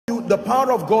the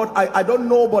power of God, I don't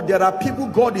know, but there are people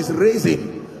God is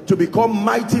raising to become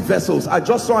mighty vessels. I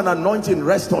just saw an anointing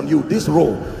rest on you, this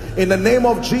row. In the name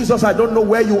of Jesus, I don't know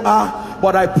where you are,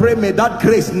 but I pray may that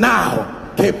grace now,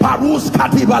 let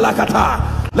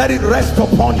it rest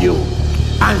upon you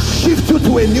and shift you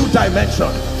to a new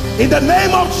dimension. In the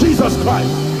name of Jesus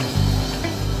Christ.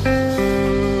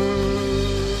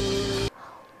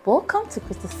 Welcome to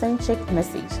Christocentric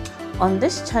Message. On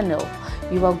this channel,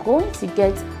 you are going to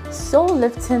get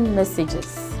soul-lifting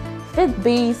messages,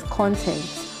 faith-based content,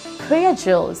 prayer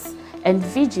drills, and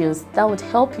videos that would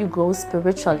help you grow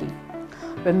spiritually.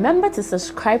 Remember to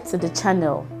subscribe to the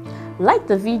channel, like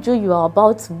the video you are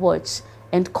about to watch,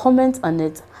 and comment on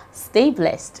it. Stay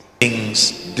blessed.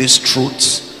 These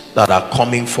truths that are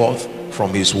coming forth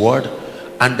from his word,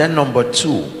 and then number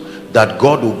two, that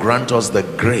God will grant us the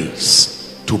grace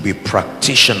to be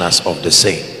practitioners of the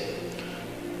same.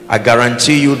 I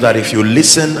guarantee you that if you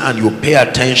listen and you pay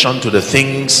attention to the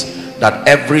things that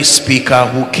every speaker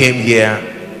who came here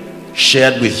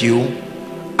shared with you,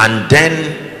 and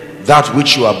then that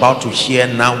which you are about to hear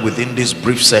now within this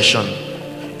brief session,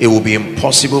 it will be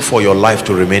impossible for your life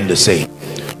to remain the same.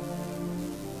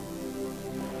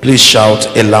 Please shout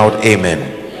a loud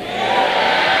amen.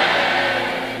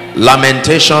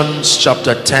 Lamentations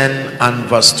chapter 10 and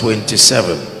verse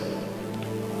 27.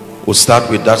 We'll start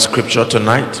with that scripture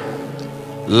tonight.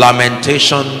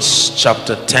 Lamentations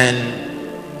chapter 10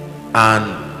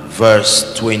 and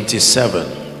verse 27.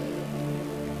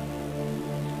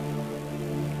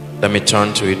 Let me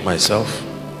turn to it myself.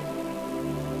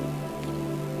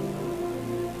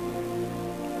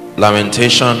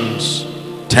 Lamentations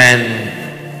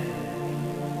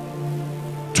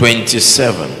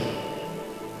 10:27.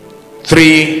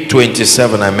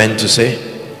 3:27 I meant to say.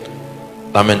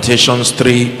 Lamentations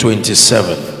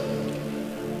 3:27.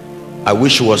 I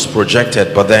wish it was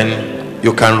projected, but then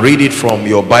you can read it from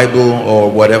your Bible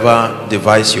or whatever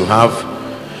device you have.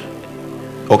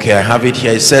 Okay, I have it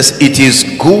here. It says, it is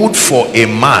good for a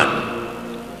man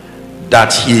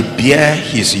that he bear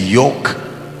his yoke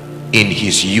in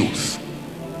his youth.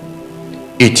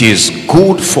 It is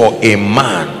good for a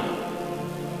man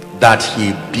that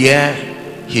he bear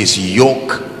his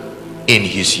yoke in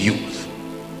his youth.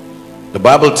 The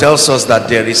Bible tells us that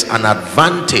there is an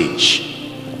advantage.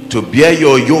 To bear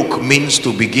your yoke means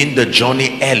to begin the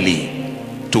journey early,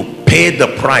 to pay the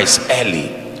price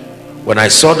early. When I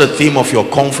saw the theme of your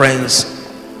conference,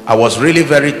 I was really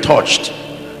very touched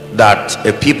that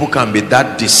a people can be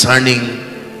that discerning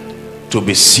to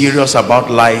be serious about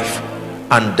life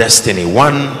and destiny.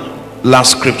 One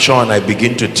last scripture and I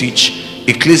begin to teach.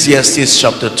 Ecclesiastes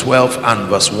chapter 12 and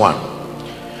verse 1.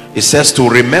 It says to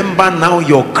remember now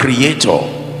your creator.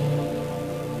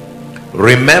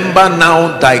 Remember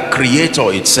now thy creator,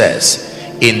 it says,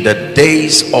 in the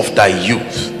days of thy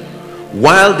youth,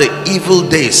 while the evil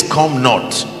days come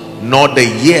not, nor the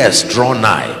years draw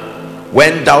nigh,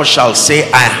 when thou shalt say,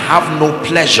 I have no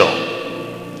pleasure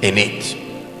in it.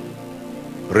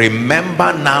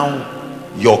 Remember now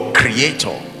your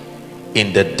creator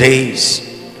in the days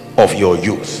of your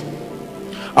youth.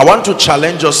 I want to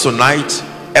challenge us tonight.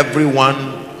 Everyone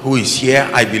who is here,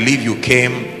 I believe you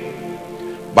came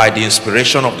by the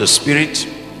inspiration of the Spirit.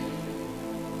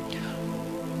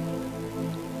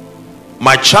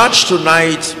 My charge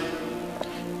tonight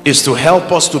is to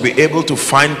help us to be able to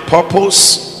find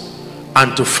purpose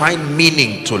and to find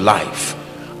meaning to life.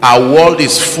 Our world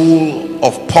is full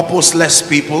of purposeless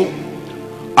people.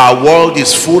 Our world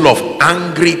is full of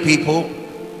angry people.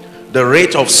 The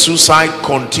rate of suicide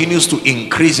continues to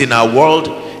increase in our world,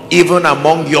 even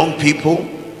among young people,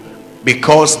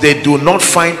 because they do not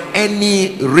find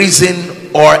any reason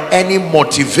or any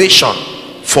motivation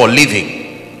for living.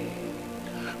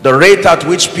 The rate at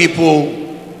which people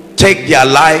take their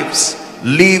lives,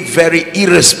 live very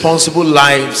irresponsible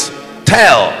lives,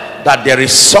 tell that there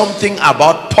is something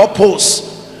about purpose,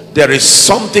 there is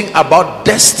something about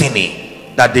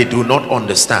destiny that they do not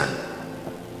understand.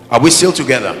 Are we still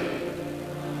together?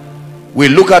 We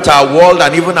look at our world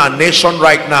and even our nation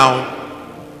right now,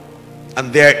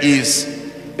 and there is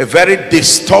a very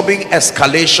disturbing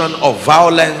escalation of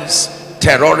violence,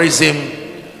 terrorism,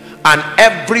 and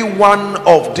every one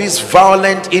of these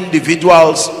violent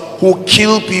individuals who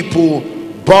kill people,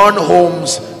 burn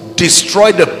homes,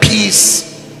 destroy the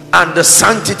peace and the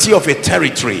sanctity of a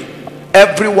territory.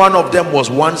 Every one of them was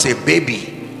once a baby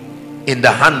in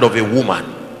the hand of a woman.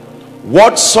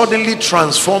 What suddenly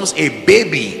transforms a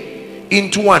baby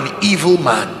into an evil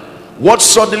man? What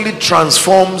suddenly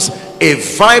transforms a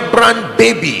vibrant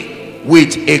baby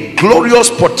with a glorious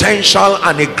potential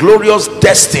and a glorious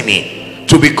destiny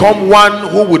to become one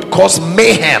who would cause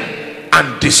mayhem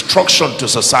and destruction to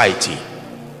society.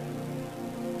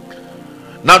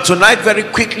 Now tonight, very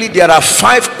quickly, there are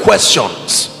 5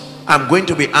 questions I'm going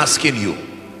to be asking you.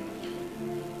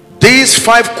 These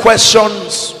 5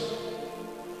 questions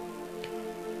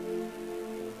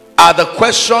are the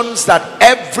questions that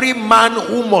every man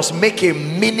who must make a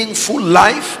meaningful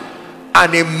life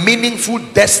and a meaningful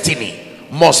destiny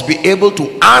must be able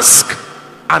to ask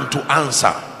and to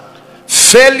answer.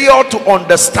 Failure to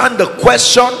understand the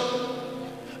question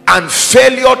and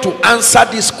failure to answer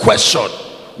this question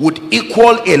would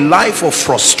equal a life of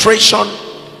frustration,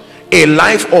 a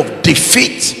life of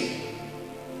defeat.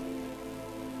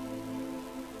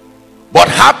 But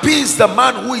happy is the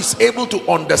man who is able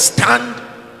to understand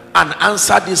and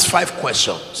answer these 5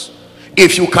 questions.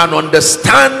 If you can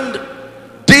understand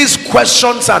these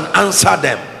questions and answer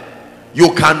them,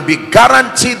 you can be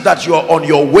guaranteed that you are on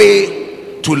your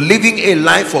way to living a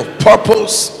life of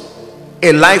purpose,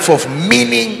 a life of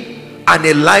meaning, and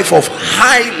a life of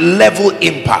high level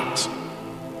impact.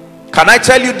 Can I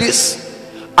tell you this?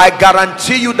 I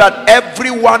guarantee you that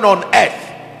everyone on earth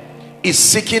is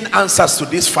seeking answers to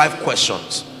these 5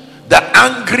 questions. The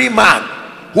angry man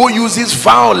who uses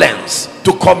violence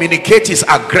to communicate his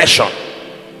aggression,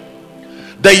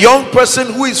 the young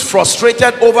person who is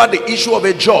frustrated over the issue of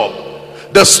a job,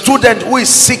 the student who is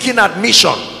seeking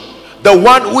admission, the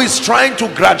one who is trying to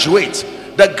graduate,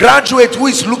 the graduate who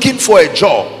is looking for a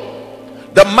job,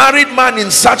 the married man in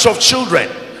search of children,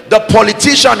 the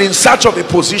politician in search of a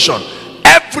position.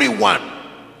 Everyone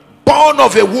born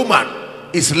of a woman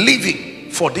is living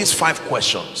for these 5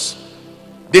 questions.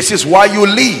 This is why you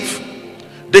live.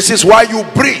 This is why you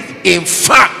breathe. In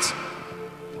fact,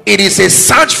 it is a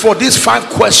search for these 5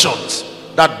 questions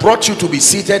that brought you to be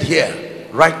seated here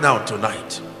right now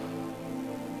tonight.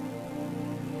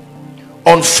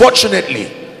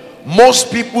 Unfortunately,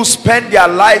 most people spend their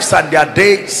lives and their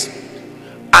days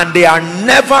and they are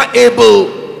never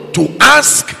able to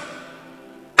ask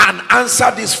and answer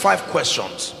these 5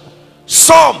 questions.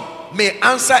 Some may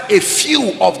answer a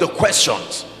few of the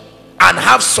questions and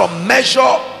have some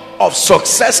measure of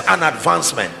success and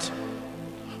advancement,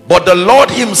 but the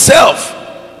Lord himself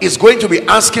is going to be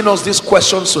asking us these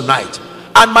questions tonight,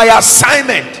 and my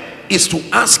assignment is to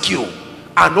ask you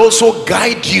and also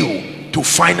guide you to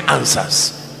find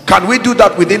answers. Can we do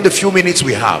that within the few minutes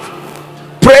we have?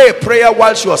 Pray a prayer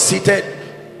whilst you are seated.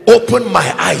 Open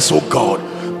my eyes, oh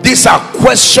God. These are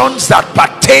questions that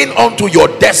pertain unto your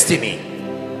destiny.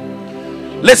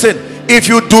 Listen, if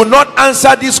you do not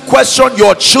answer this question,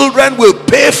 your children will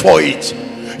pay for it.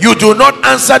 You do not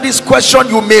answer this question,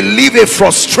 you may live a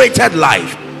frustrated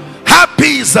life.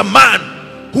 Happy is the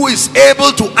man who is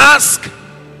able to ask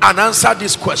and answer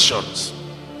these questions.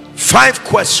 5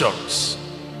 questions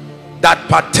that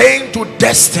pertain to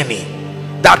destiny,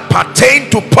 that pertain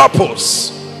to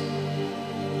purpose.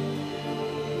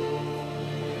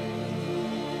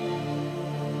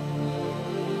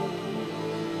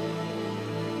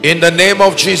 In the name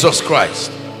of Jesus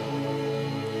Christ.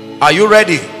 Are you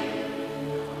ready?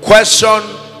 Question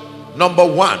number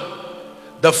 1.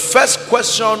 The first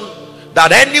question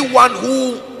that anyone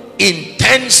who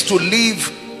intends to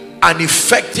live an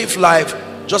effective life,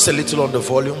 just a little on the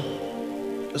volume.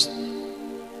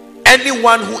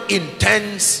 Anyone who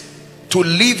intends to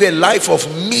live a life of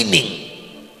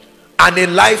meaning and a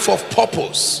life of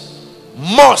purpose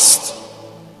must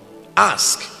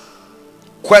ask.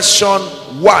 Question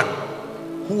 1.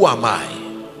 Who am I?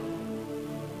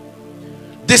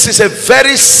 This is a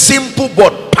very simple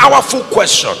but powerful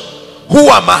question. Who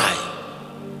am I?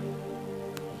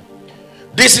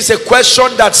 This is a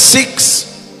question that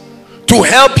seeks to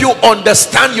help you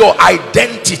understand your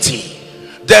identity.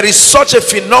 There is such a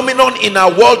phenomenon in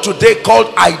our world today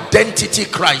called identity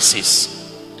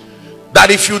crisis,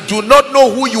 that if you do not know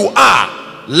who you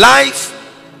are, life,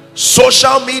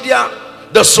 social media,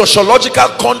 the sociological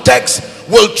context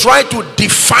will try to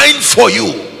define for you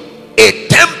a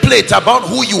template about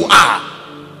who you are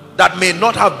that may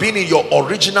not have been in your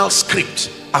original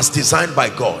script as designed by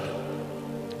God.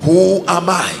 Who am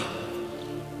I?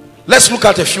 Let's look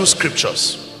at a few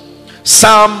scriptures.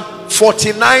 Psalm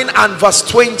 49 and verse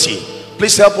 20.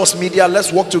 Please help us, media.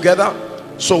 Let's work together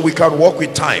so we can walk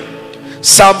with time.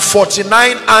 Psalm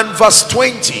 49 and verse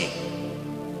 20.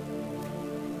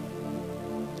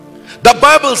 The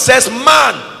Bible says,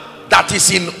 man that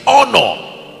is in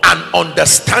honor and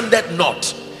understandeth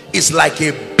not is like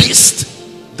a beast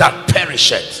that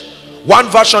perisheth. One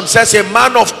version says, a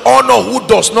man of honor who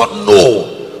does not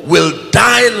know will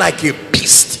die like a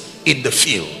beast in the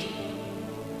field.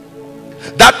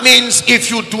 That means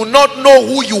if you do not know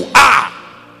who you are,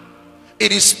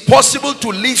 it is possible to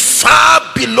live far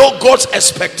below God's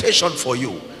expectation for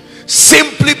you,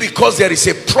 simply because there is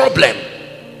a problem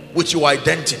with your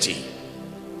identity.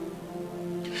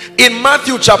 In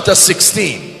Matthew chapter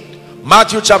 16,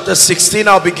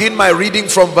 I'll begin my reading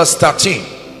from verse 13.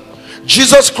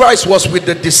 Jesus Christ was with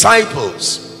the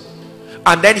disciples,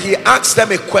 and then he asked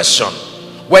them a question.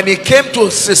 When he came to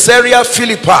Caesarea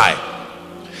Philippi,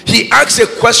 he asked a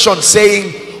question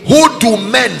saying, who do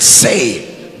men say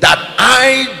that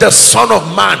I, the Son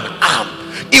of Man, am?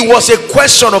 It was a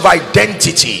question of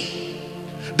identity.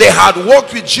 They had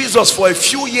walked with Jesus for a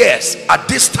few years at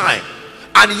this time,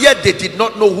 and yet they did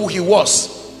not know who he was.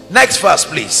 Next verse,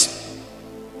 please.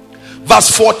 Verse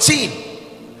 14.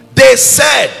 They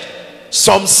said,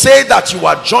 some say that you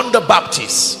are John the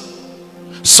Baptist,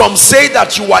 some say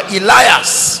that you are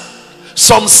Elias,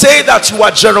 some say that you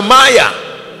are Jeremiah,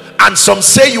 and some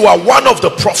say you are one of the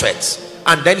prophets.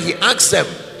 And then he asked them,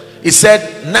 he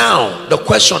said, now the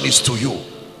question is to you,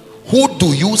 who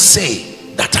do you say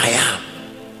that I am?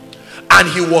 And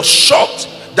he was shocked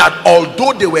that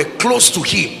although they were close to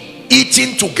him,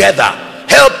 eating together,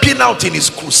 helping out in his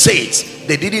crusades,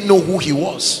 they didn't know who he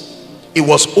was. It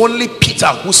was only Peter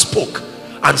who spoke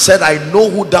and said, I know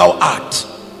who thou art.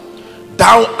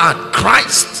 Thou art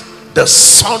Christ, the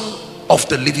Son of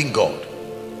the living God.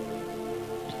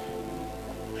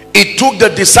 It took the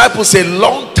disciples a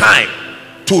long time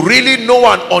to really know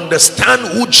and understand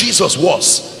who Jesus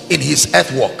was in his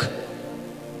earth walk.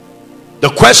 The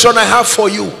question I have for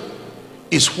you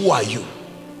is, who are you?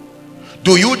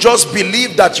 Do you just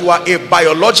believe that you are a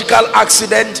biological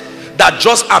accident that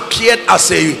just appeared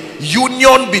as a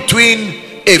union between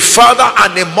a father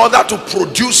and a mother to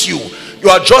produce you? You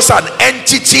are just an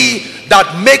entity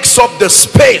that makes up the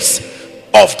space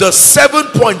of the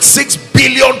 7.6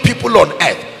 billion people on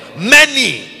earth,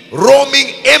 many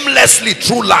roaming aimlessly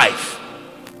through life.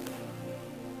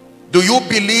 Do you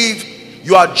believe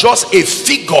you are just a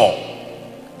figure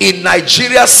in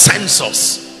Nigeria's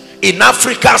census, in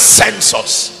Africa's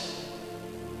census?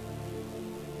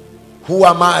 Who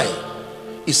am I?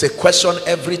 It's a question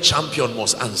every champion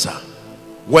must answer.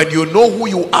 When you know who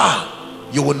you are,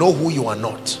 you will know who you are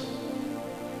not.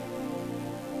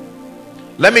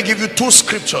 Let me give you two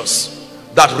scriptures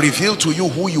that reveal to you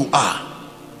who you are.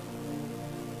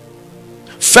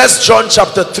 1 John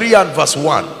chapter 3 and verse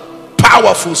 1.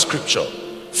 Powerful scripture.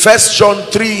 1 John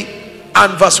 3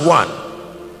 and verse 1.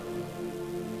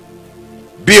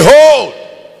 Behold,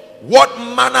 what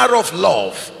manner of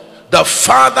love the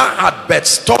Father had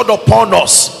bestowed upon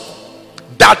us,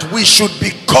 that we should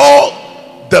be called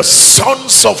the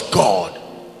sons of God.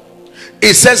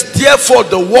 It says, therefore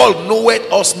the world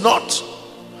knoweth us not,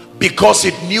 because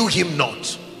it knew him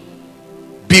not.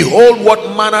 Behold,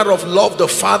 what manner of love the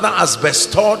Father has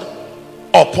bestowed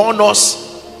upon us,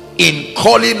 in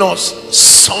calling us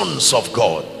sons of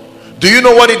God. Do you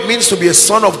know what it means to be a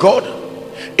son of God?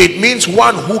 It means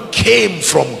one who came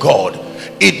from God.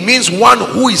 It means one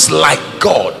who is like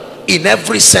God in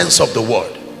every sense of the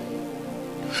word.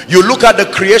 You look at the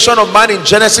creation of man in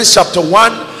Genesis chapter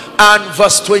 1 and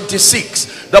verse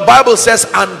 26. The Bible says,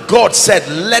 and God said,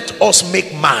 let us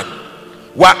make man.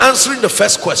 We're answering the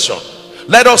first question.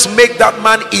 Let us make that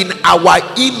man in our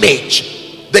image.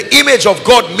 The image of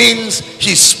God means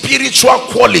his spiritual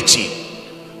quality.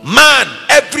 Man,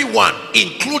 everyone,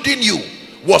 including you,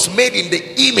 was made in the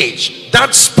image,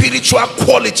 that spiritual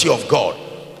quality of God.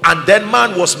 And then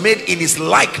man was made in his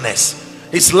likeness.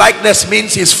 His likeness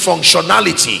means his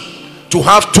functionality, to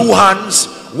have two hands,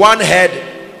 one head,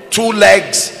 two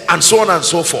legs, and so on and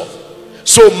so forth.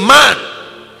 So man,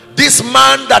 this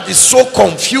man that is so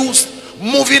confused,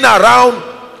 moving around,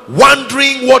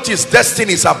 wondering what his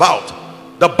destiny is about,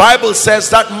 the Bible says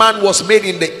that man was made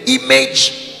in the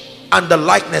image and the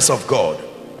likeness of God.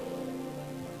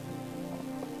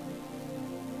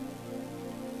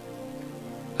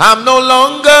 I'm no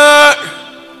longer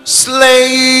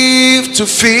slave to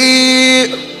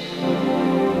fear.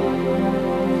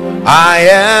 I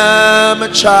am a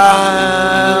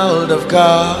child of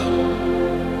God.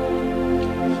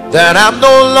 That I'm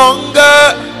no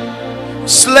longer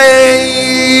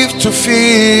slave to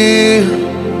fear.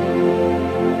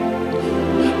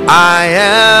 I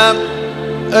am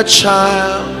a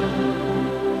child.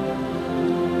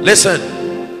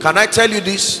 Listen, can I tell you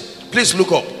this? Please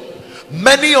look up.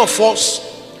 Many of us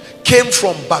came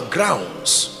from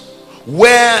backgrounds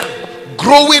where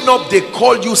growing up they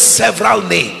called you several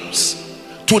names,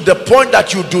 to the point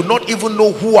that you do not even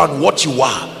know who and what you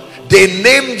are. They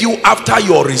named you after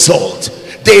your result.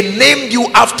 They named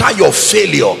you after your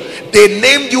failure. They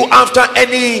named you after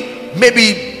any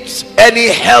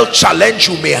health challenge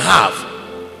you may have.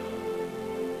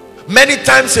 Many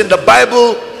times in the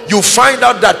Bible, you find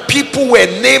out that people were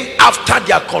named after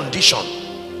their condition.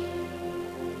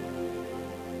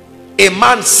 A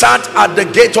man sat at the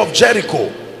gate of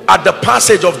Jericho, at the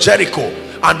passage of Jericho,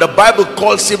 and the Bible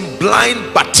calls him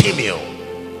blind Bartimaeus.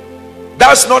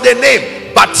 That's not a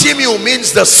name. Bartimaeus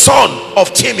means the son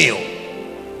of Timaeus.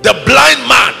 The blind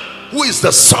man who is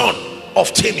the son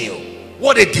of Timaeus.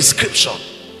 What a description.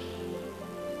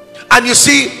 And you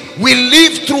see, we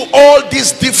live through all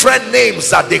these different names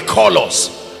that they call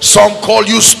us. Some call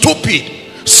you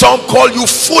stupid, some call you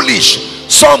foolish,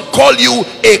 some call you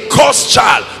a cursed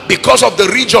child because of the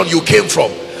region you came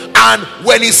from. And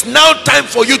when it's now time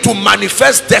for you to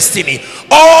manifest destiny,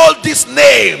 all these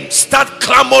names start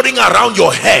clamoring around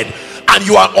your head and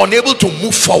you are unable to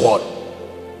move forward.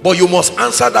 But you must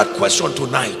answer that question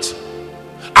tonight.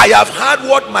 I have heard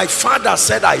what my father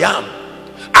said I am.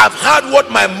 I've heard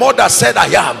what my mother said I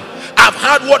am. I've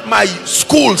heard what my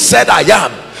school said I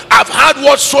am. I've heard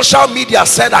what social media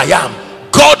said I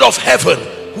am. God of heaven,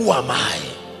 who am I?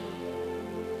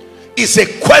 It's a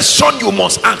question you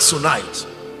must ask tonight,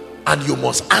 and you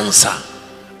must answer.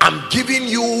 I'm giving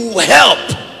you help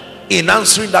in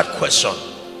answering that question.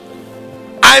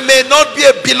 I may not be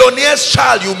a billionaire's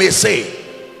child, you may say.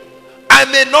 I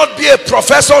may not be a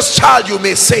professor's child, you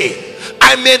may say.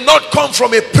 I may not come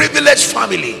from a privileged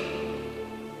family,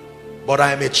 but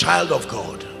I am a child of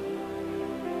God.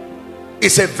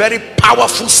 It's a very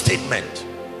powerful statement.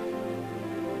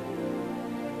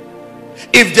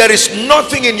 If there is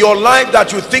nothing in your life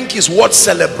that you think is worth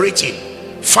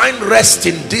celebrating, find rest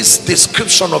in this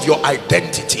description of your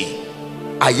identity.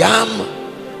 I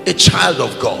am a child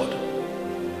of God.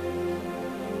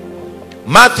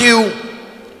 Matthew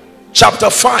chapter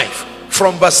 5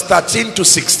 from verse 13 to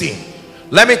 16.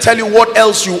 Let me tell you what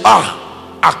else you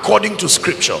are according to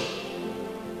scripture.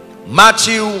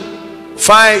 Matthew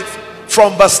 5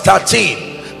 from verse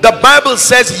 13. The Bible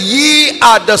says, ye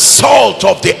are the salt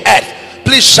of the earth.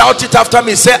 Please shout it after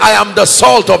me. Say, I am the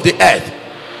salt of the earth.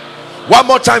 One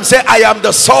more time, say, I am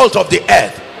the salt of the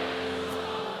earth.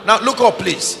 Now look up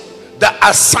please. The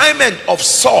assignment of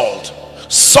salt.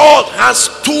 Salt has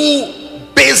two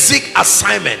basic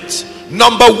assignments.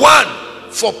 Number one,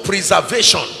 for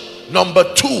preservation. Number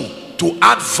two, to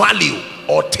add value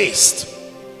or taste.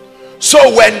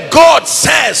 So when God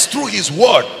says through his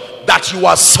word that you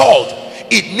are salt,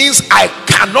 it means I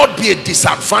cannot be a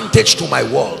disadvantage to my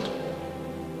world.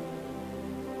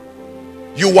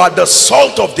 You are the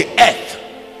salt of the earth,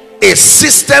 a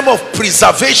system of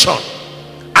preservation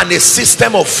and a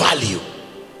system of value.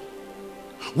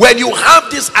 When you have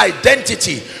this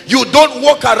identity, you don't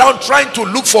walk around trying to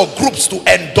look for groups to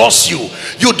endorse you.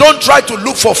 You don't try to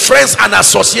look for friends and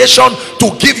association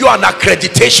to give you an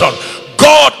accreditation.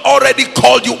 God already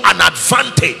called you an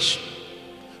advantage.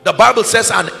 The Bible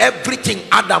says, and everything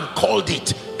Adam called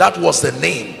it, that was the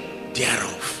name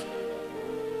thereof.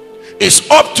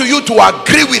 It's up to you to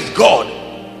agree with God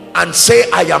and say,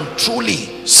 I am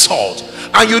truly salt.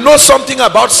 And you know something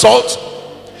about salt?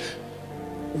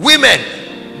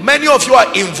 Women, many of you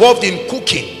are involved in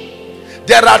cooking.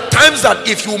 There are times that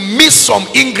if you miss some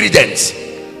ingredients,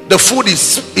 the food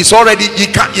is already, you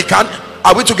can't.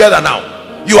 Are we together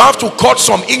now? You have to cut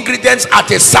some ingredients at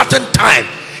a certain time.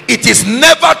 It is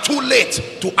never too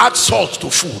late to add salt to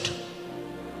food.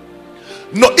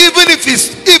 No, even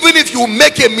if you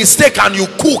make a mistake and you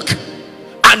cook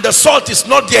and the salt is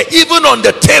not there, even on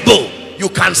the table you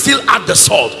can still add the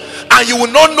salt, and you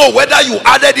will not know whether you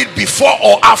added it before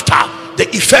or after. The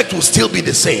effect will still be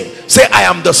the same. Say, I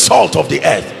am the salt of the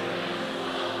earth.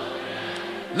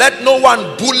 Let no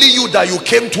one bully you that you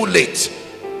came too late.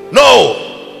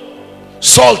 No,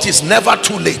 salt is never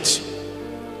too late.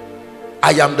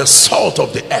 I am the salt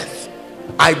of the earth.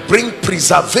 I bring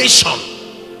preservation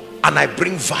and I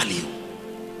bring value.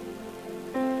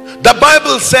 The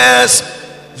Bible says,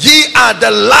 ye are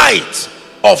the light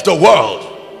of the world.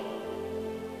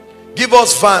 Give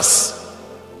us verse.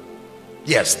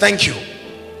 Yes, thank you.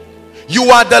 You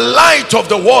are the light of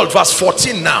the world. Verse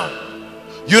 14 now.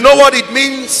 You know what it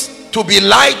means to be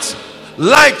light?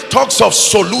 Light talks of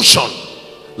solution.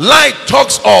 Light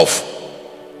talks of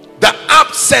the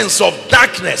absence of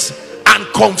darkness and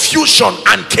confusion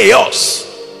and chaos.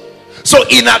 So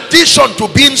in addition to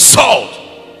being salt,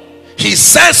 he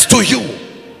says to you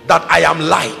that I am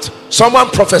light. Someone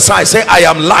prophesy, say, I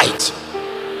am light.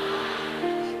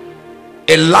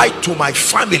 A light to my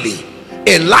family,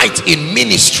 a light in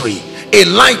ministry, a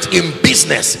light in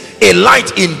business, a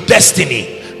light in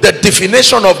destiny. The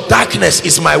definition of darkness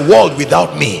is my world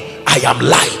without me. I am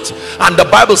light. And the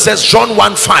Bible says, John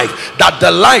 1:5, that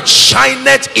the light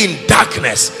shineth in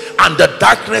darkness and the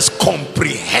darkness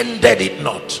comprehended it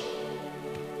not.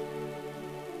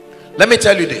 Let me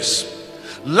tell you this.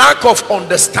 Lack of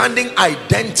understanding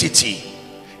identity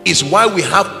is why we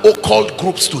have occult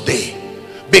groups today.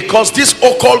 Because these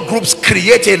occult groups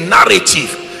create a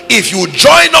narrative. If you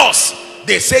join us,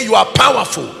 they say you are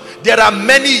powerful. There are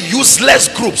many useless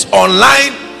groups,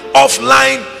 online,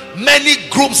 offline, many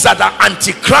groups that are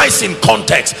antichrist in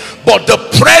context. But the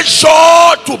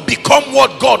pressure to become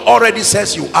what God already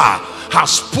says you are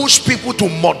has pushed people to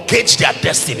mortgage their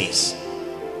destinies.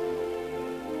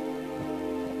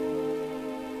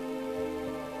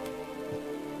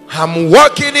 I'm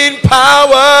walking in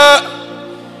power,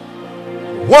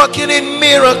 walking in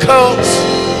miracles.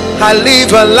 I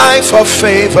live a life of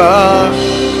favor,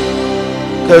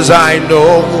 because I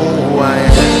know who I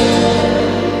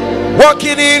am.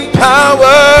 Walking in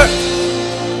power,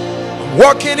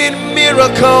 walking in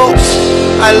miracles.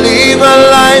 I live a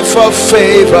life of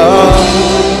favor,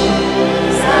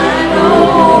 because I know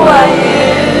who I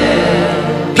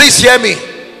am. Please hear me.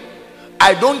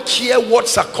 I don't care what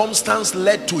circumstance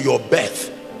led to your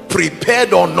birth,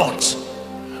 prepared or not.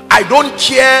 I don't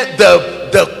care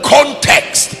the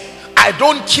context. I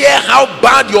don't care how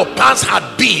bad your past had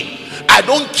been. I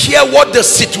don't care what the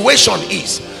situation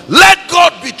is. Let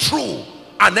God be true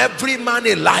and every man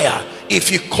a liar. If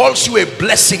he calls you a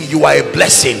blessing, you are a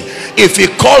blessing. If he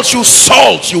calls you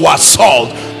salt, you are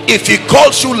salt. If he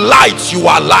calls you light, you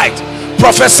are light.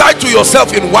 Prophesy to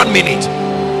yourself in 1 minute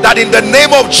that in the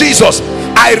name of Jesus,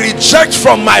 I reject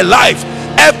from my life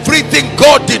everything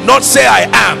God did not say I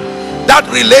am. That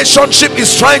relationship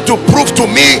is trying to prove to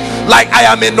me like I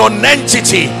am a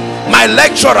non-entity. My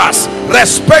lecturers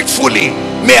respectfully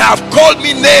may have called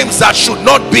me names that should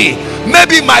not be.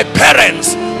 Maybe my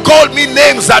parents called me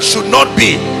names that should not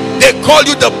be. They call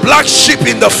you the black sheep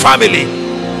in the family.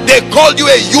 They called you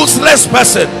a useless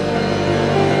person.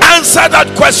 Answer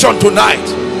that question tonight.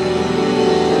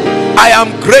 I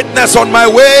am greatness on my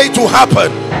way to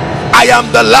happen. I am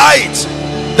the light,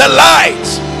 the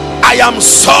light. I am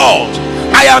salt.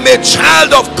 I am a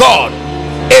child of God,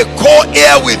 a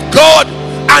co-heir with God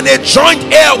and a joint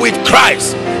heir with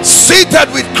Christ,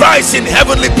 seated with Christ in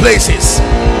heavenly places,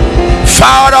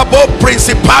 far above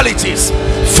principalities,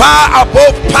 far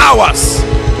above powers.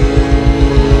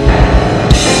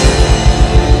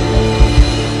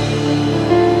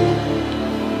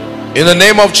 In the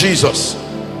name of Jesus,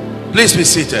 please be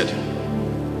seated.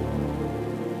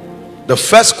 The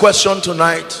first question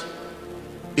tonight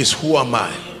is, who am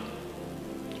I?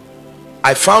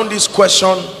 I found this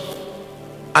question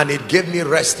and it gave me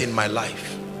rest in my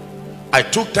life. I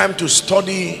took time to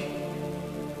study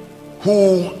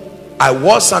who I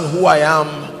was and who I am,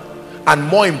 and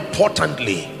more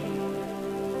importantly,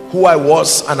 who I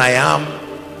was and I am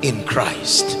in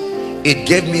Christ. It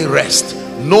gave me rest.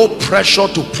 No pressure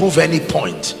to prove any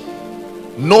point.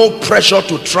 No pressure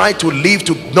to try to live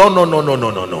to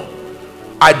no.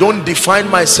 I don't define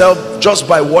myself just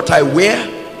by what I wear.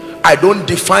 I don't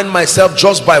define myself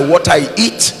just by what I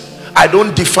eat. I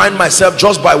don't define myself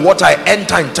just by what I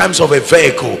enter in terms of a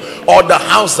vehicle or the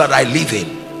house that I live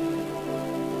in.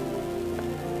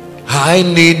 I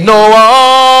need no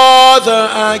other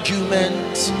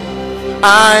argument.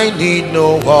 I need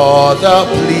no other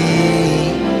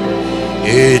plea.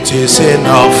 It is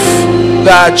enough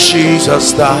that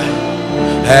Jesus died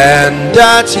and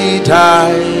that he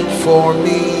died for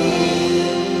me.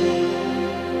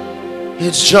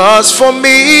 It's just for me,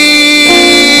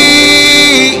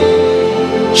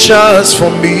 just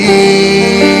for me.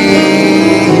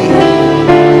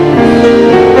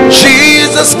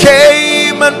 Jesus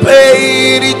came and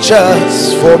paid it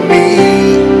just for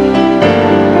me,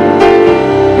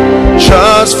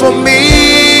 just for me,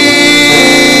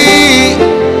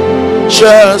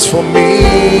 just for me.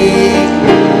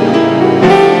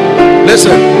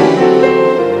 Listen,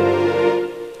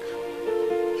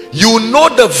 you know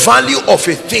the value of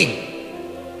a thing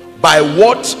by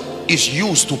what is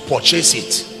used to purchase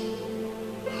it.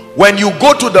 When you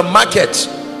go to the market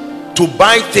to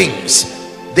buy things,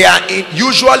 they are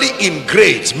usually in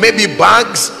grades, maybe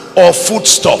bags or food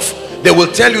stuff. They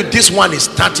will tell you this one is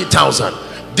 30,000,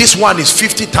 this one is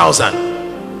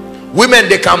 50,000. Women,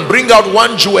 they can bring out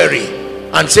one jewelry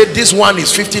and say this one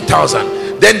is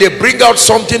 50,000. Then they bring out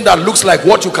something that looks like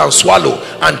what you can swallow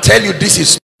and tell you this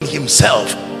is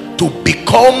himself to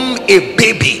become a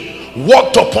baby,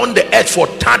 walked upon the earth for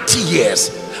 30 years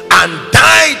and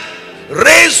died,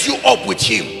 raised you up with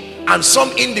him. And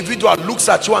some individual looks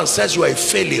at you and says you are a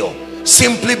failure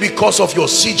simply because of your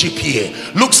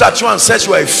CGPA, looks at you and says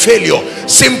you are a failure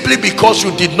simply because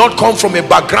you did not come from a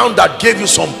background that gave you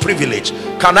some privilege.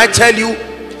 Can I tell you,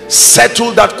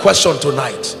 Settle that question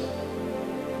tonight.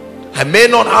 I may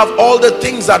not have all the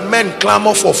things that men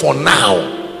clamor for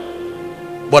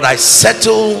now, but I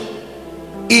settle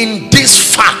in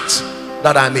this fact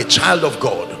that I am a child of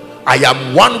God. I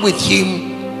am one with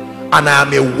him, and I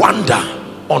am a wonder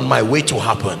on my way to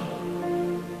happen.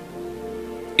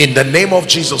 In the name of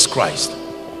Jesus Christ.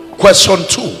 Question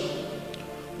 2.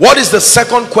 What is the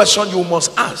second question you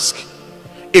must ask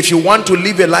if you want to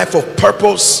live a life of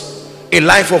purpose, a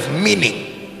life of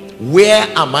meaning? Where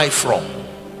am I from?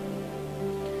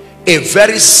 A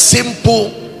very simple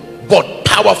but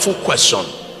powerful question.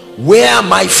 Where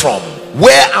am I from?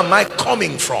 Where am I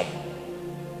coming from?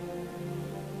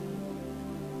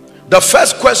 The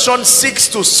first question seeks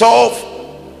to solve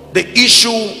the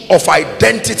issue of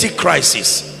identity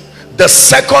crisis. The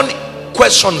second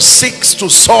question seeks to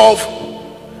solve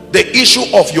the issue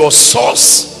of your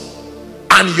source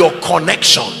and your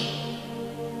connection.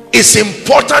 It's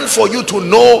important for you to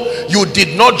know you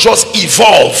did not just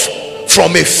evolve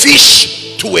from a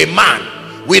fish to a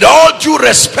man. With all due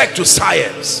respect to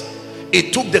science,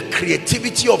 it took the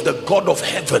creativity of the God of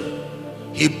heaven.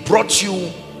 He brought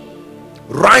you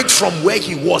right from where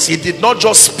he was. He did not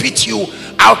just spit you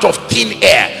out of thin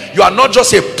air. You are not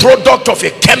just a product of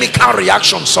a chemical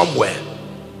reaction somewhere.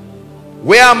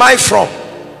 Where am I from?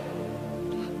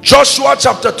 Joshua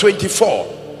chapter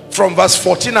 24 from verse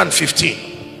 14 and 15.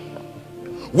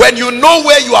 When you know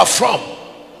where you are from,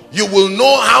 you will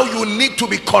know how you need to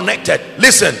be connected.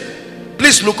 Listen,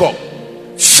 please look up.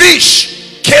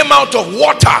 Fish came out of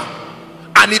water,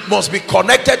 and it must be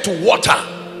connected to water.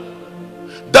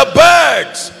 The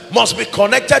birds must be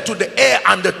connected to the air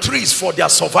and the trees for their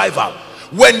survival.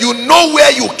 When you know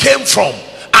where you came from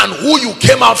and who you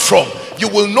came out from, you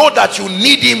will know that you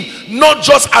need him not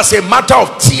just as a matter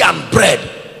of tea and bread,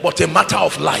 but a matter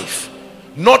of life.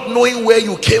 Not knowing where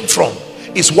you came from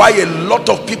is why a lot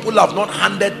of people have not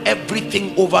handed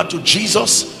everything over to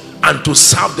Jesus and to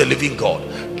serve the living God.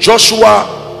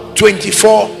 Joshua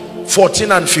 24,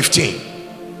 14 and 15.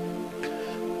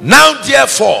 Now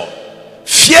therefore,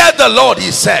 fear the Lord,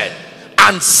 he said,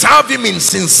 and serve him in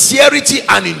sincerity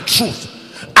and in truth,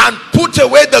 and put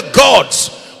away the gods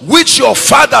which your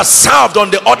father served on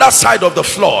the other side of the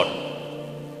flood.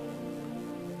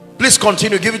 Please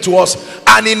continue, give it to us.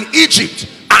 And in Egypt,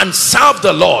 and serve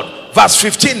the Lord. Verse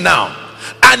 15 now.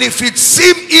 And if it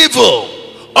seem evil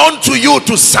unto you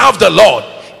to serve the Lord,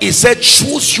 he said,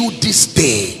 choose you this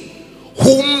day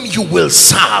whom you will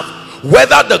serve,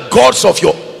 whether the gods of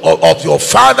your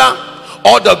father,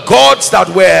 or the gods that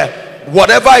were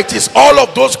whatever it is, all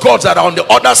of those gods that are on the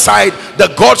other side, the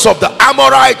gods of the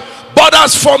Amorite. But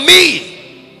as for me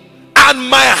and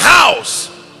my house,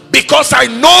 because I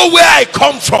know where I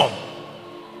come from,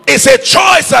 it's a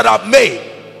choice that I've made.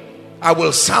 I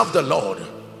will serve the Lord.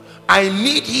 I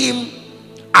need him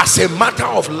as a matter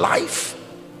of life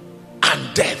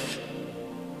and death.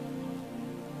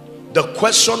 The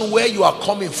question where you are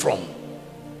coming from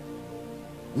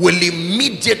will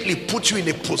immediately put you in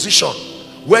a position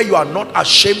where you are not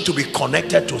ashamed to be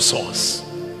connected to source.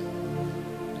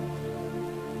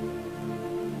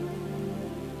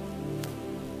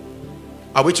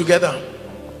 Are we together?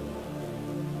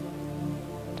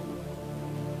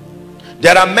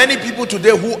 There are many people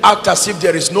today who act as if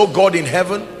there is no God in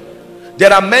heaven.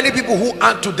 There are many people who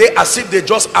act today as if they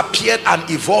just appeared and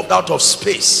evolved out of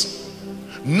space.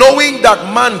 Knowing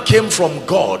that man came from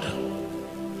God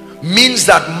means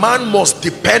that man must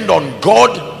depend on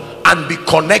God and be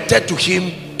connected to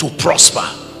him to prosper.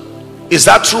 Is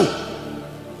that true?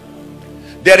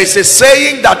 There is a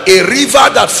saying that a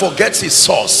river that forgets its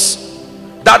source,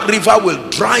 that river will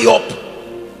dry up.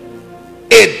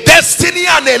 A destiny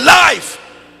and a life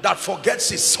that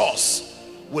forgets its source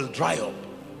will dry up.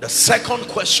 The second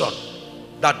question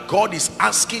that God is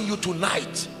asking you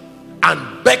tonight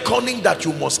and beckoning that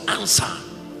you must answer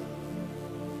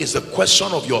is the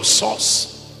question of your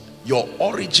source, your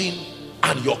origin,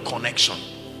 and your connection.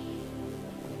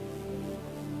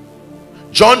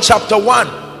 John chapter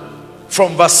 1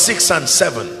 from verse 6 and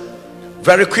 7.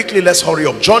 Very quickly, let's hurry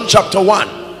up. John chapter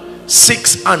 1,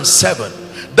 6 and 7.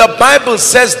 The Bible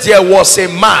says there was a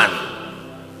man.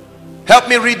 Help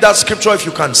me read that scripture if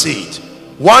you can see it.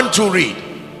 1, 2, read.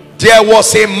 There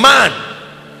was a man.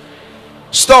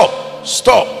 Stop.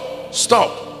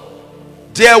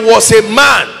 There was a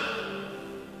man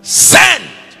sent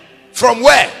from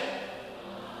where?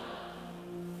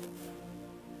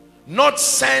 Not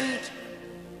sent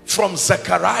from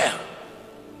Zechariah,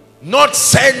 not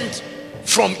sent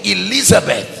from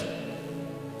Elizabeth,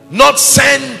 not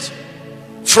sent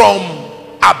from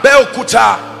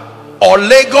Abeokuta or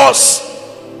Lagos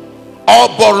or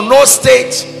Borno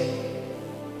State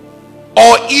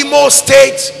or Imo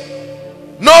State.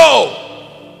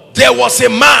 No, there was a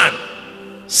man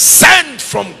sent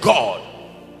from God.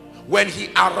 When he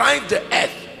arrived at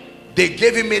earth, they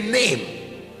gave him a name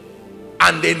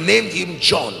and they named him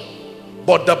John.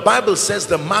 But the Bible says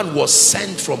the man was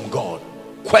sent from God.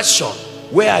 Question: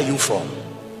 where are you from?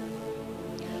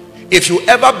 If you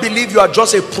ever believe you are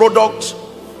just a product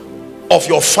of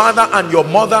your father and your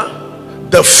mother,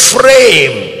 the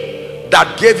frame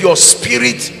that gave your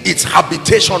spirit its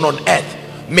habitation on earth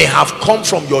may have come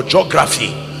from your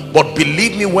geography. But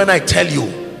believe me when I tell you,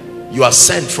 you are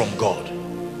sent from God.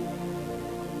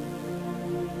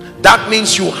 That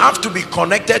means you have to be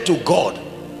connected to God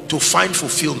to find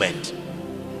fulfillment.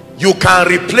 You can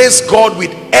replace God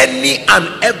with any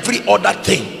and every other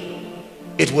thing.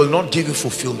 It will not give you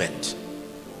fulfillment.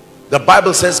 The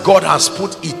Bible says God has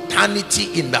put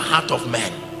eternity in the heart of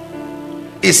man.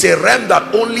 It's a realm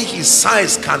that only his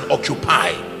size can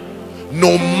occupy.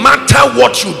 No matter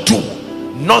what you do,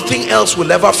 nothing else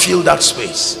will ever fill that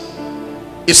space.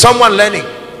 Is someone learning?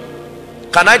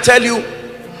 Can I tell you,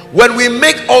 when we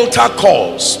make altar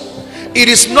calls, it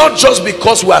is not just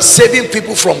because we are saving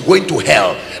people from going to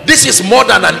hell. This is more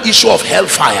than an issue of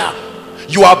hellfire.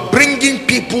 You are bringing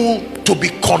people to be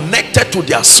connected to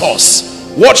their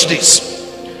source. Watch this.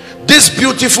 This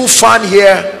beautiful fan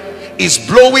here is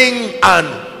blowing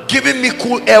and giving me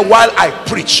cool air while I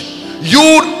preach.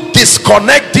 You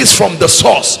disconnect this from the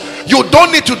source. You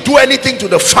don't need to do anything to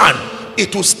the fan.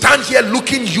 It will stand here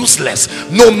looking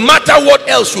useless. No matter what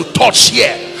else you touch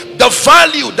here, the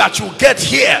value that you get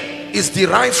here is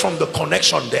derived from the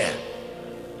connection there.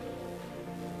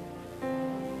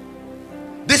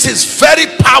 This is very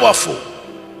powerful.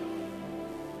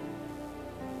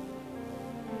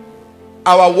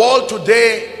 Our world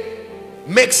today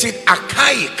makes it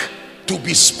archaic to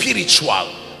be spiritual,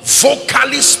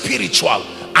 vocally spiritual,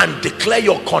 and declare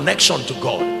your connection to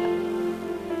God.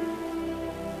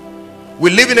 We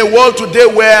live in a world today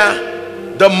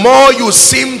where the more you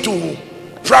seem to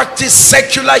practice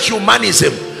secular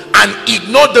humanism and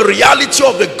ignore the reality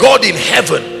of the God in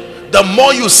heaven, the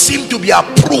more you seem to be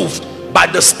approved by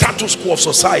the status quo of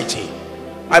society.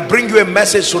 I bring you a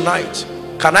message tonight.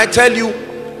 Can I tell you,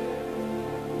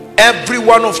 every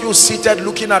one of you seated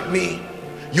looking at me,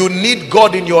 you need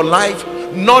God in your life,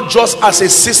 not just as a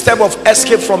system of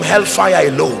escape from hellfire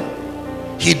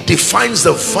alone. He defines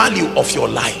the value of your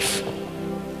life.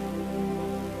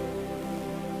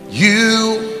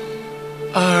 You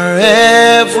are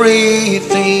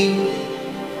everything,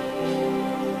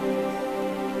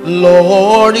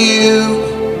 Lord. You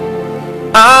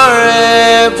are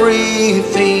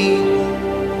everything.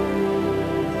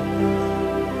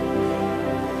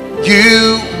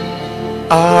 You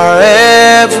are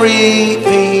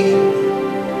everything.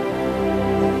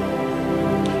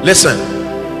 Listen,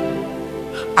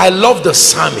 I love the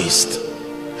psalmist.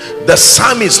 The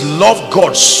psalmist loved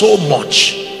God so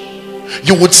much.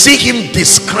 You would see him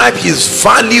describe his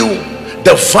value,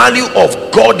 the value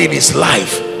of God in his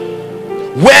life.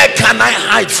 Where can I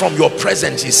hide from your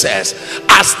presence, he says.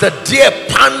 As the deer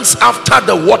pants after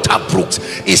the water brooks,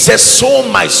 he says, so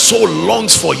my soul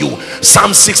longs for you.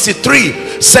 Psalm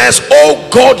 63 says, oh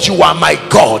God, you are my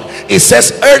God. It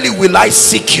says, early will I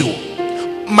seek you.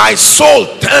 My soul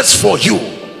thirsts for you,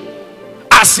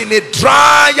 as in a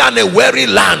dry and a weary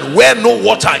land where no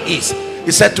water is.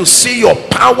 He said, to see your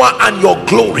power and your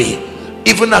glory,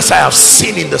 even as I have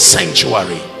seen in the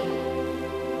sanctuary.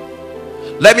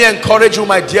 Let me encourage you,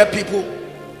 my dear people,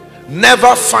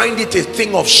 never find it a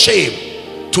thing of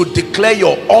shame to declare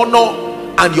your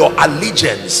honor and your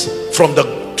allegiance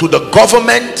to the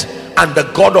government and the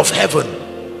God of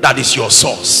heaven that is your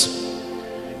source.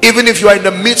 Even if you are in the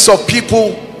midst of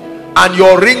people and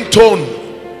your ringtone,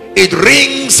 it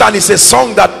rings and it's a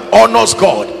song that honors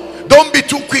God, don't be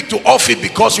too quick to off it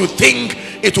because you think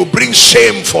it will bring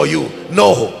shame for you.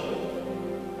 No.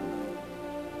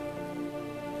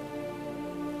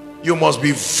 You must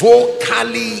be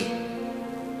vocally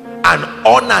and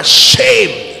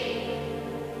unashamed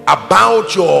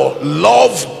about your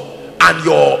love and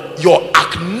your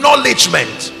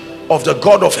acknowledgement of the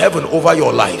God of heaven over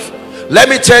your life. Let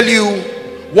me tell you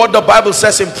what the Bible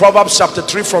says in Proverbs chapter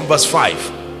 3 from verse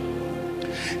 5.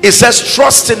 It says,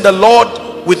 trust in the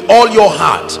Lord with all your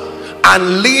heart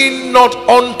and lean not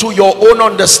unto your own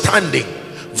understanding.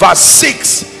 Verse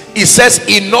 6, it says,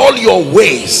 in all your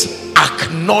ways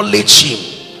acknowledge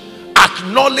him.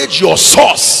 Acknowledge your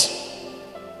source.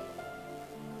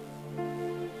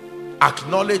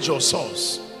 Acknowledge your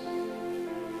source.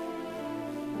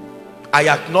 I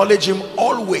acknowledge him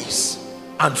always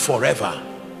and forever.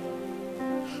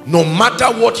 No matter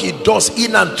what he does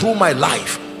in and through my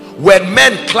life, when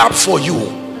men clap for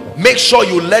you, make sure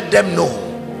you let them know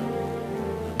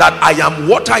that I am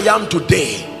what I am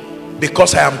today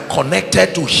because I am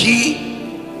connected to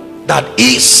he that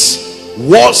is,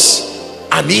 was,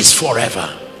 and is forever.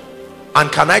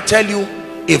 And can I tell you,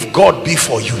 if God be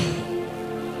for you,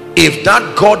 if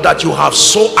that God that you have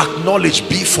so acknowledged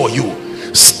be for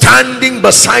you, standing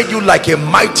beside you like a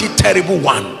mighty terrible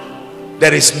one,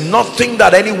 there is nothing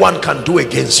that anyone can do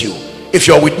against you. If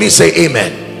you're with me, say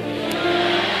amen.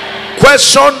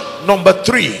 Question number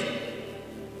 3.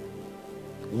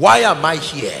 Why am I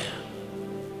here?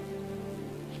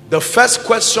 The first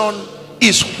question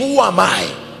is, who am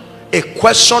I? A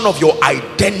question of your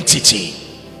identity.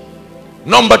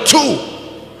 Number 2,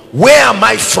 where am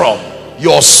I from?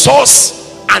 Your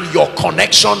source and your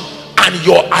connection and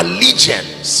your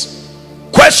allegiance.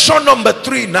 Question number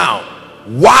 3 now,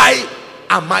 why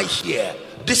am I here?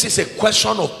 This is a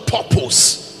question of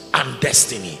purpose and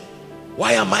destiny.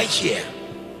 Why am I here?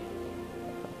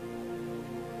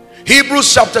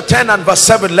 Hebrews chapter 10 and verse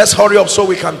 7. Let's hurry up so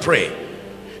we can pray.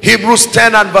 Hebrews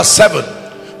 10 and verse 7.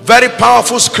 Very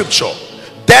powerful scripture.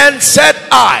 Then said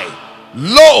I,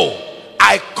 lo,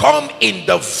 I come in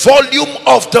the volume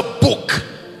of the book,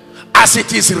 as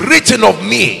it is written of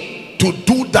me, to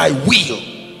do thy will,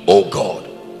 O God.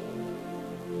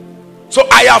 So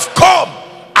I have come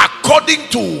according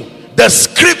to the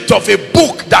script of a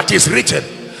book that is written.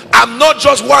 I'm not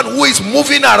just one who is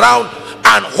moving around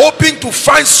and hoping to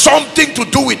find something to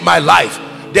do with my life.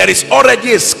 There is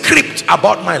already a script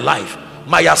about my life.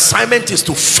 My assignment is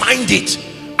to find it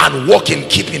and walk in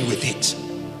keeping with it.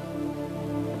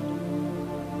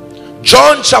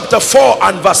 John chapter 4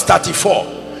 and verse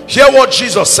 34. Hear what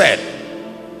Jesus said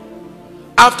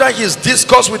after his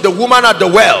discourse with the woman at the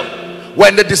well.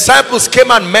 When the disciples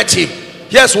came and met him,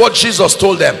 here's what Jesus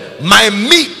told them. My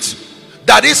meat,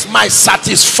 that is my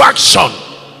satisfaction,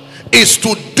 is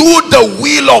to do the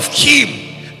will of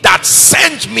him that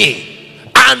sent me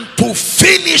and to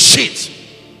finish it.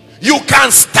 You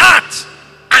can start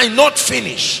and not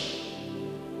finish.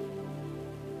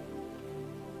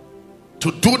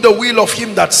 To do the will of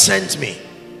him that sent me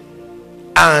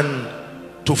and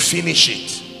to finish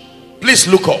it. Please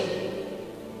look up.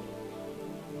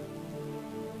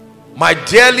 My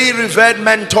dearly revered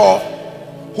mentor,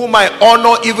 whom I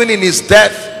honor even in his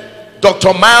death,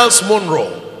 Dr. Miles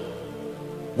Monroe,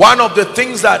 one of the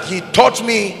things that he taught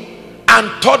me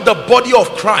and taught the body of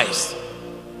Christ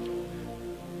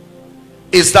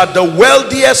is that the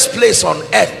wealthiest place on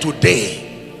earth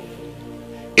today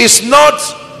is not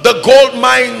the gold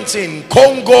mines in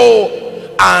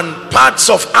Congo and parts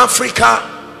of Africa.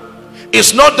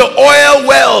 It's not the oil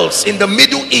wells in the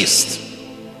Middle East.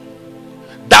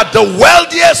 That the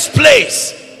wealthiest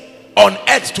place on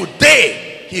earth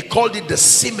today, he called it the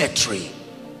cemetery,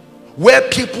 where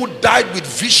people died with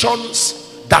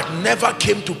visions that never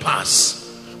came to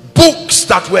pass, books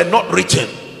that were not written,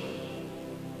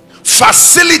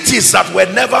 facilities that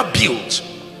were never built,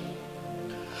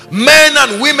 men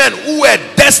and women who were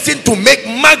destined to make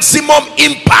maximum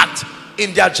impact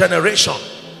in their generation.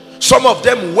 Some of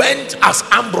them went as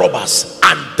armed robbers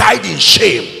and died in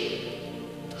shame.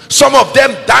 Some of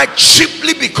them died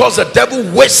cheaply because the devil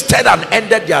wasted and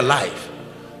ended their life.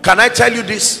 Can I tell you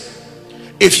this?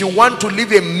 If you want to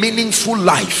live a meaningful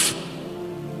life,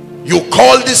 you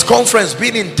call this conference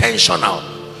being intentional,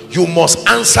 you must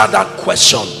answer that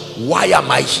question. Why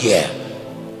am I here?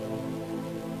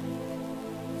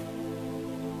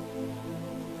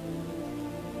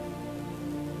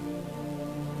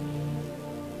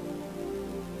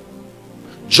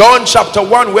 John chapter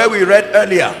 1, where we read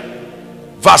earlier,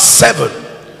 verse 7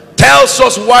 tells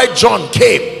us why John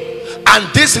came,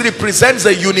 and this represents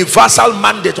the universal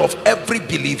mandate of every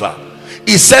believer.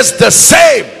 It says the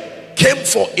same came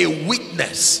for a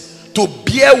witness, to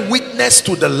bear witness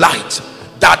to the light,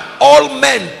 that all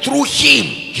men through him,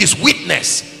 his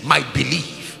witness, might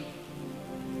believe.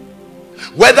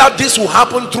 Whether this will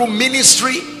happen through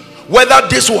ministry, whether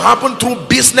this will happen through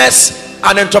business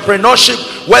and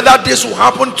entrepreneurship, whether this will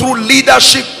happen through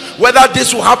leadership, whether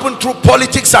this will happen through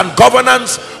politics and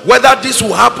governance, whether this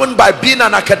will happen by being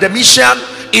an academician,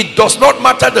 it does not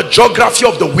matter the geography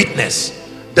of the witness.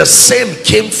 The same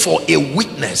came for a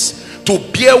witness, to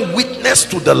bear witness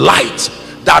to the light,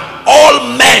 that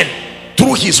all men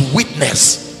through his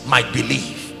witness might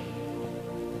believe.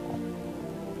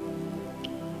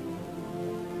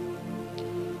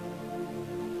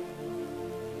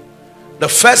 The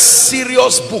first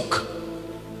serious book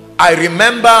I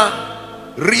remember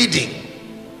reading,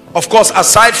 of course,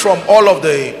 aside from all of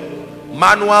the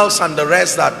manuals and the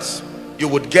rest that you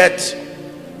would get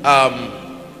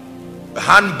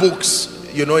handbooks,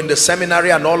 you know, in the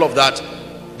seminary and all of that.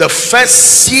 The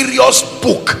first serious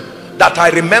book that I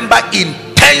remember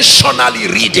intentionally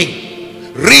reading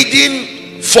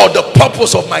for the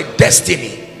purpose of my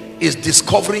destiny is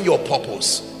Discovering Your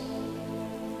Purpose.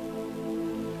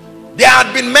 There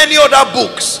had been many other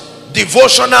books,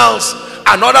 devotionals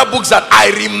and other books that I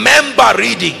remember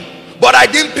reading, but I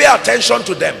didn't pay attention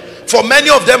to them. For many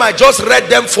of them, I just read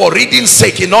them for reading's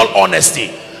sake, in all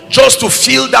honesty, just to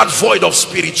fill that void of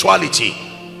spirituality.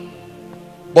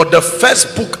 But the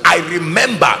first book I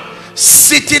remember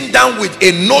sitting down with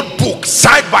a notebook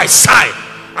side by side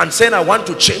and saying, I want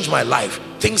to change my life.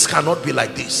 Things cannot be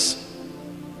like this.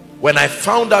 When I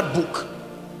found that book,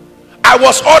 I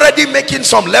was already making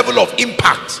some level of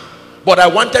impact, but I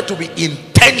wanted to be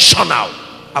intentional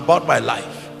about my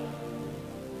life,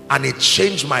 and it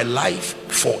changed my life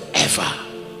forever.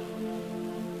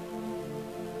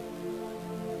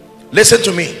 Listen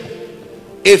to me.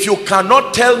 If you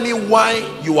cannot tell me why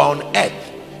you are on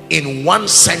earth in one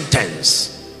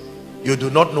sentence, you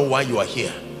do not know why you are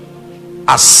here.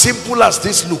 As simple as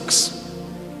this looks,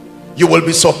 you will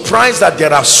be surprised that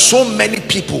there are so many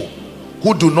people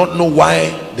who do not know why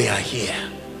they are here.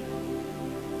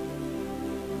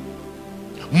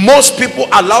 Most people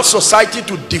allow society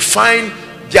to define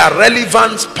their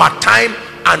relevance part-time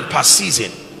and per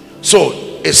season. So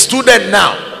a student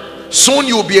now, soon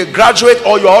you'll be a graduate,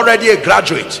 or you're already a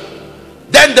graduate.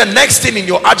 Then the next thing in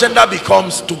your agenda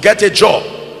becomes to get a job,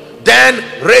 then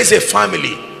raise a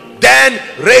family, then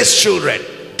raise children,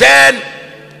 then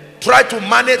try to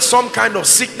manage some kind of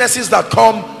sicknesses that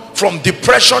come from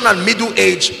depression and middle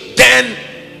age, then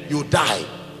you die.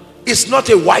 It's not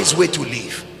a wise way to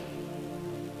live.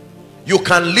 You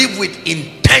can live with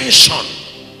intention.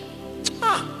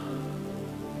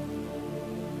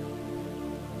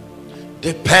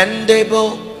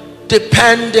 Dependable,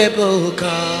 dependable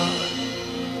God.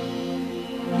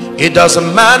 It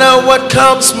doesn't matter what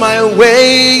comes my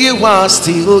way, you are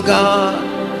still God.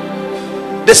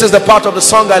 This is the part of the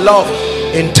song I love.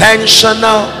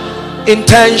 Intentional,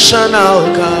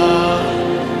 intentional God.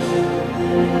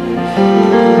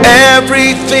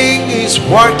 Everything is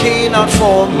working out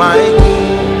for my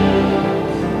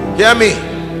good. Hear me.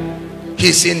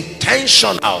 He's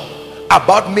intentional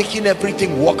about making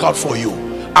everything work out for you.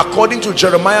 According to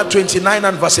Jeremiah 29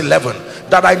 and verse 11,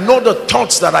 that I know the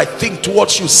thoughts that I think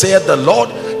towards you, saith the Lord,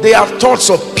 they are thoughts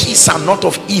of peace and not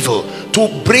of evil, to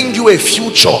bring you a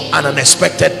future and an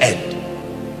expected end.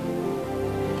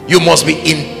 You must be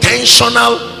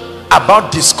intentional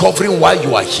about discovering why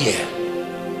you are here.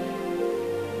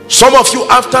 Some of you,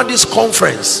 after this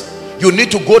conference, you need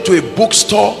to go to a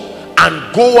bookstore and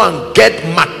go and get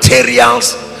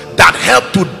materials that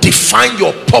help to define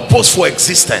your purpose for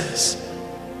existence.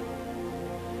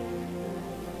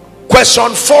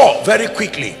 Question 4, very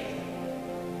quickly.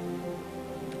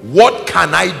 What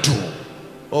can I do?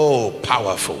 Oh,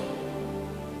 powerful.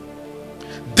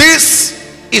 This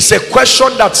is a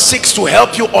question that seeks to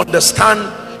help you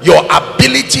understand your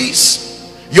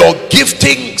abilities, your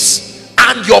giftings,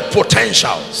 and your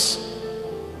potentials.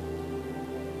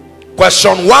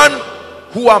 Question 1,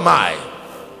 who am I?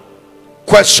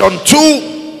 Question 2,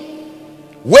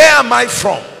 where am I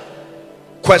from?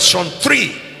 Question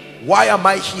 3, why am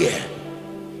I here?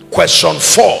 Question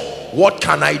 4, what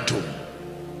can I do?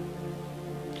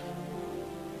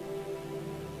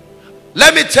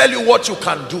 Let me tell you what you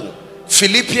can do.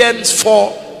 Philippians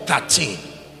 4:13.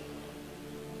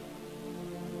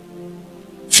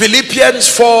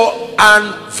 Philippians 4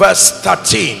 and verse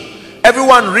 13.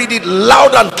 Everyone read it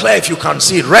loud and clear if you can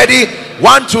see it. Ready?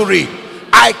 1, 2, read.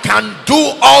 I can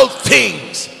do all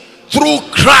things through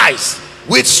Christ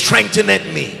which strengtheneth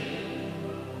me.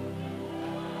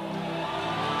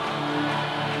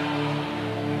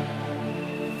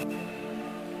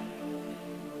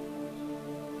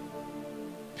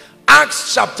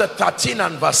 Acts chapter 13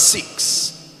 and verse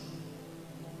 6.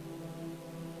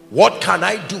 What can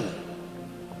I do?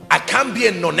 I can't be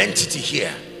a non-entity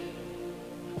here.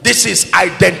 This is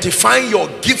identifying your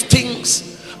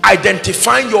giftings,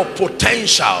 identifying your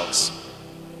potentials.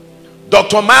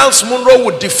 Dr. Miles Monroe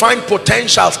would define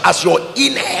potentials as your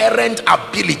inherent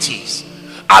abilities.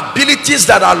 Abilities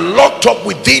that are locked up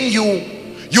within you.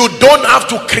 You don't have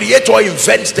to create or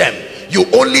invent them. You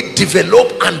only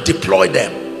develop and deploy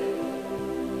them.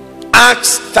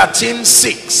 Acts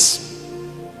 13:6.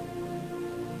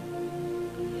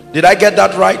 Did I get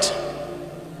that right?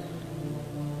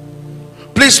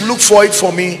 Please look for it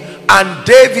for me. And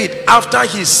David, after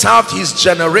he served his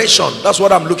generation, that's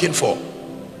what I'm looking for.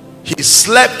 He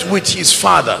slept with his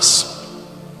fathers.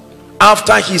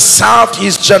 after he served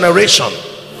his generation.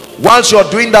 Once you're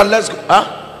doing that, let's go.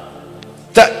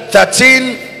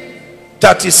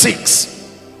 13:36.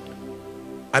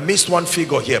 I missed one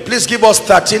figure here. Please give us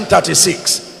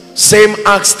 13:36. Same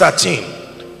Acts 13.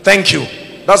 Thank you.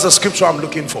 That's the scripture I'm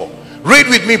looking for. Read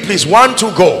with me, please. 1,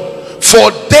 2, go.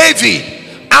 For David,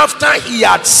 after he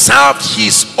had served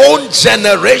his own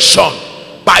generation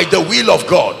by the will of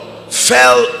God,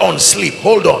 fell on sleep.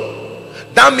 Hold on.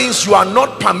 That means you are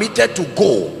not permitted to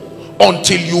go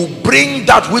until you bring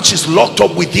that which is locked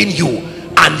up within you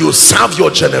and you serve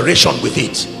your generation with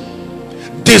it.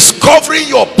 Discovering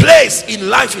your place in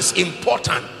life is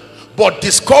important, but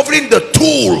discovering the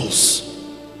tools.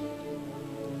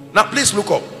 Now please look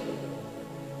up.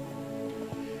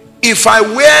 If I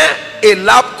wear a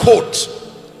lab coat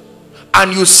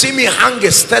and you see me hang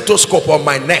a stethoscope on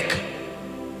my neck,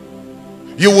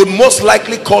 you would most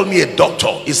likely call me a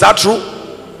doctor. Is that true?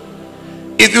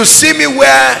 If you see me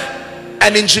wear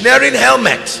an engineering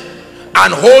helmet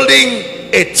and holding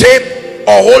a tape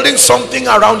or holding something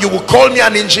around, you will call me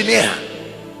an engineer.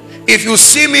 If you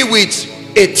see me with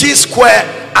a T-square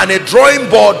and a drawing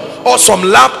board or some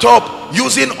laptop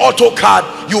using AutoCAD,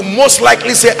 you most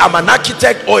likely say I'm an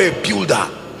architect or a builder.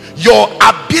 Your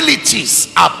abilities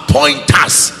are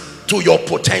pointers to your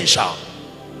potential.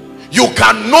 You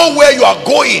can know where you are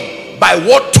going by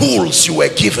what tools you were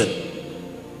given.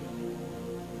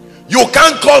 You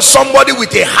can't call somebody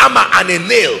with a hammer and a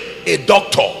nail a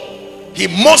doctor. He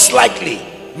most likely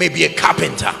may be a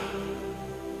carpenter.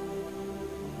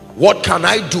 What can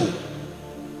I do?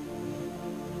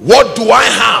 What do I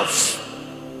have?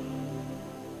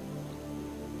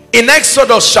 In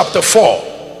Exodus chapter 4,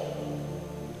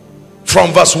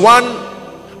 from verse 1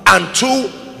 and 2,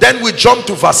 then we jump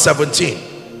to verse 17.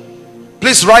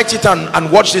 Please write it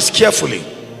and watch this carefully.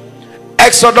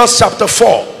 Exodus chapter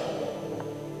 4.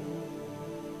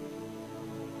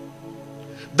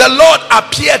 The Lord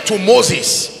appeared to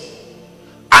Moses,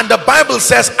 and the Bible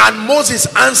says, and Moses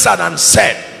answered and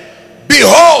said,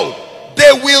 behold,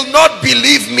 they will not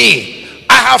believe me.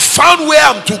 I have found where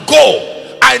I'm to go.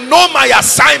 I know my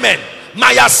assignment.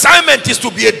 My assignment is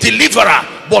to be a deliverer,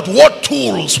 but what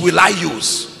tools will I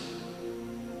use?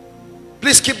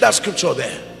 Please keep that scripture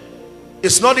there.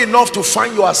 It's not enough to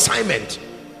find your assignment.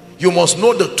 You must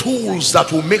know the tools that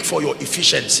will make for your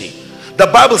efficiency. The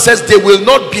Bible says they will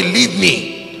not believe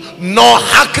me, nor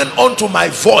hearken unto my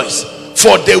voice,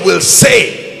 for they will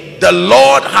say, the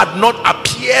Lord had not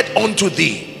appeared unto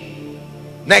thee.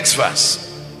 Next verse,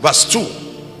 verse 2.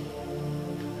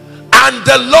 And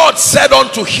the Lord said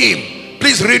unto him,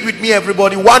 please read with me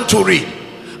everybody, 1 to read.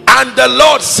 And the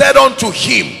Lord said unto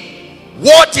him,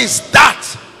 what is that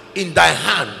in thy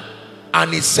hand?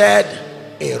 And he said,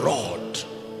 a rod.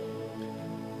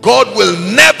 God will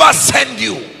never send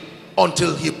you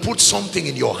until he puts something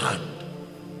in your hand.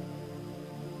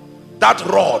 That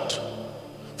rod,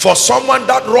 for someone,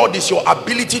 that rod is your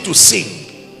ability to sing.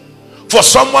 For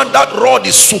someone, that rod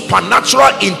is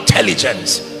supernatural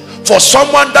intelligence. For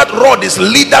someone, that rod is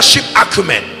leadership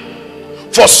acumen.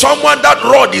 For someone, that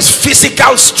rod is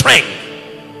physical strength.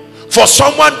 For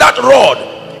someone, that rod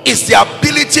is the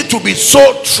ability to be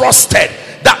so trusted,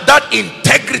 that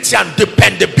integrity and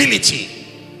dependability.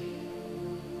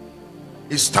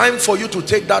 It's time for you to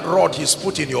take that rod he's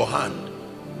put in your hand,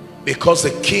 because the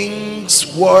king's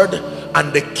word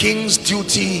and the king's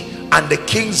duty and the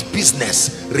king's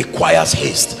business requires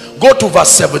haste. Go to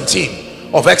verse 17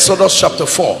 of Exodus chapter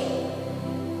 4.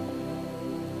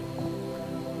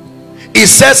 It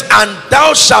says, and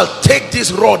thou shalt take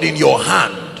this rod in your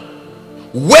hand,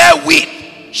 wherewith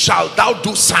shalt thou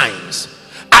do signs.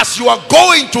 As you are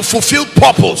going to fulfill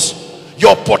purpose,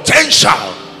 your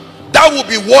potential, that will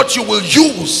be what you will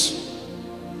use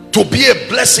to be a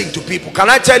blessing to people. Can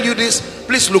I tell you this?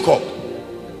 Please look up.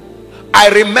 I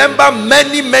remember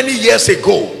many years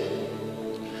ago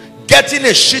getting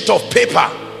a sheet of paper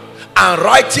and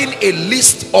writing a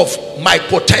list of my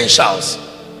potentials.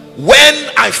 When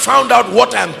I found out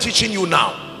what I'm teaching you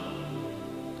now,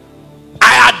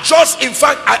 I had just, in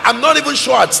fact, I'm not even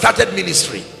sure I'd started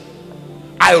ministry.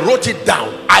 I wrote it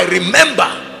down. I remember.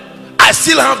 I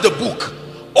still have the book,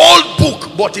 old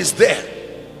book, but it's there.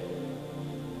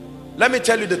 Let me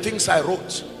tell you the things I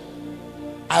wrote.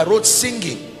 I wrote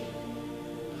singing.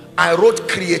 I wrote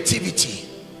creativity.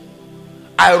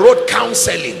 I wrote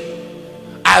counseling.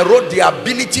 I wrote the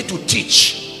ability to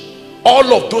teach.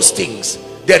 All of those things,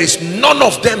 there is none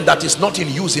of them that is not in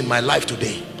use in my life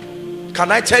today.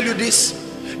 Can I tell you this?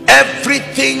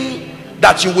 Everything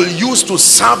that you will use to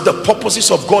serve the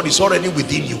purposes of God is already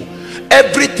within you.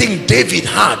 Everything David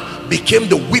had became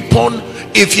the weapon.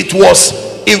 If it was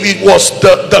if it was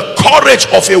the courage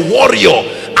of a warrior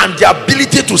and the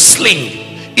ability to sling,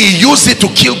 he used it to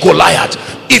kill Goliath.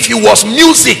 If it was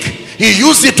music, he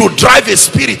used it to drive a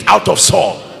spirit out of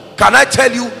Saul. Can I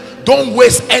tell you, don't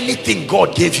waste anything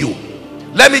God gave you.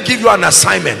 Let me give you an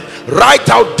assignment. Write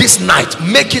out this night,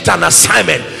 make it an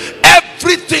assignment.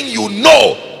 Everything you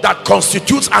know that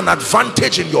constitutes an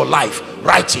advantage in your life,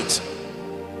 write it.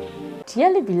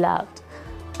 Dearly beloved,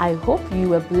 I hope you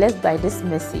were blessed by this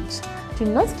message. Do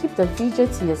not keep the video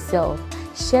to yourself.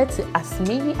 Share to as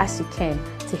many as you can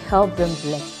to help them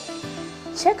bless.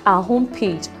 Check our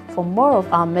homepage for more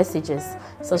of our messages.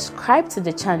 Subscribe to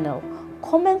the channel,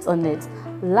 comment on it,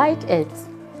 like it.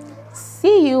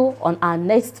 See you on our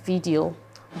next video.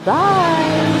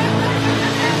 Bye.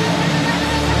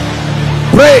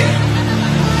 Pray,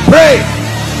 pray,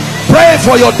 pray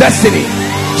for your destiny.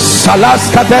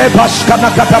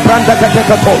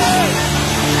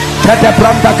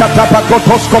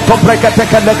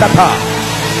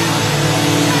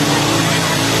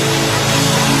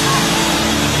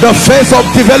 The phase of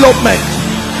development.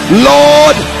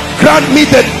 Lord, grant me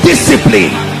the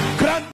discipline